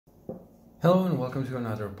Hello and welcome to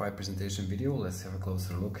another pipe presentation video. Let's have a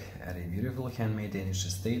closer look at a beautiful handmade Danish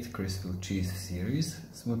estate Kriswill cheese series.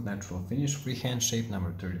 Smooth natural finish, freehand shape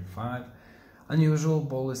number 35. Unusual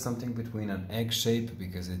bowl is something between an egg shape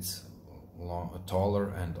because it's taller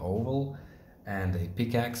and oval, and a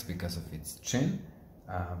pickaxe because of its chin.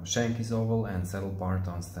 Shank is oval and saddle part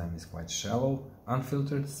on stem is quite shallow.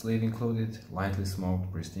 Unfiltered, sleeve included, lightly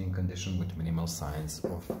smoked, pristine condition with minimal signs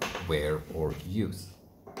of wear or use.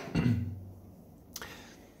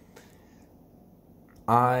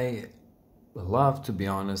 I love, to be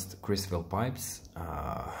honest, Kriswill pipes.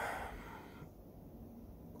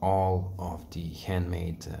 All of the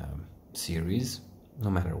handmade series, no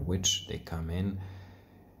matter which they come in,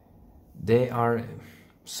 they are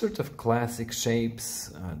sort of classic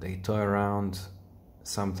shapes. They toy around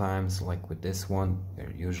sometimes, like with this one.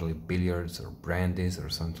 They're usually billiards or brandies or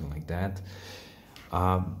something like that.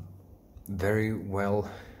 Very well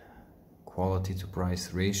quality to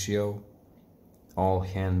price ratio, all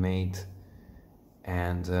handmade,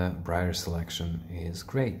 and brighter selection is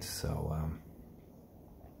great. So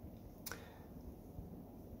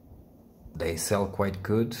they sell quite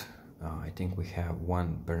good. I think we have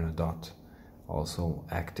one Bernadotte also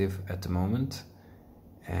active at the moment,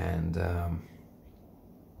 and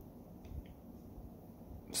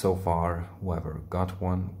so far whoever got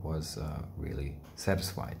one was really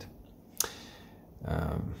satisfied.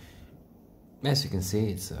 As you can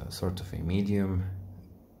see, it's a sort of a medium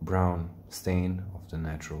brown stain of the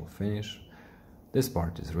natural finish. This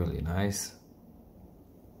part is really nice.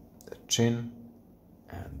 The chin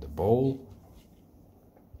and the bowl,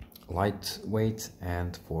 lightweight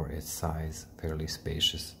and for its size fairly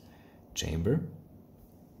spacious chamber.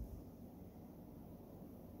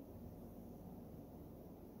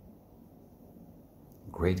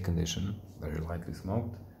 Great condition, very lightly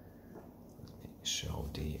smoked. Show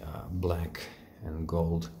the black and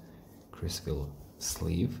gold Kriswill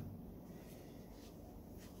sleeve.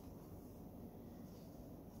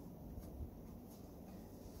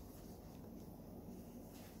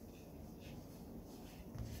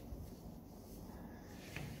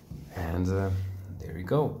 And there you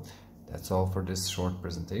go. That's all for this short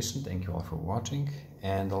presentation. Thank you all for watching,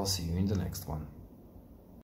 and I'll see you in the next one.